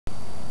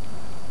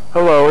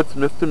Hello, it's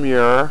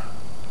Ms.Demure.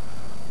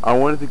 I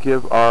wanted to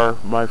give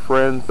my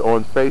friends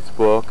on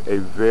Facebook a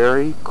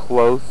very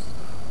close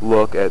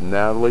look at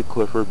Natalie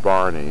Clifford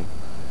Barney,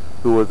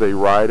 who is a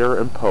writer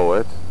and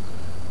poet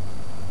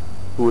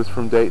who is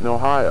from Dayton,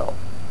 Ohio.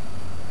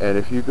 And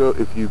if you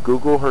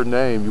Google her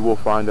name, you will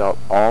find out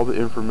all the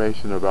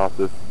information about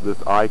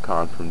this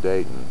icon from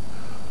Dayton,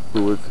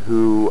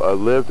 who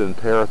lived in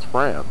Paris,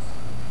 France,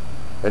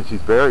 and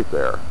she's very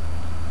fair.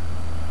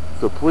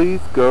 So please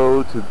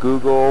go to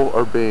Google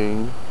or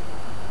Bing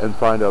and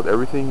find out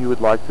everything you would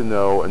like to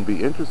know and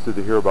be interested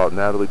to hear about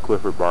Natalie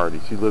Clifford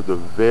Barney. She lived a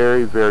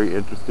very, very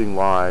interesting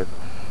life,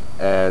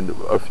 and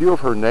a few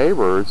of her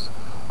neighbors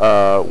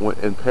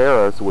in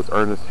Paris was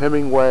Ernest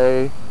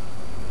Hemingway,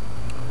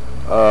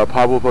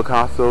 Pablo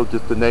Picasso,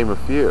 just to name a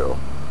few.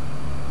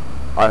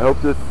 I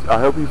hope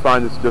you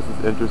find this just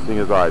as interesting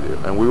as I do,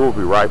 and we will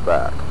be right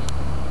back.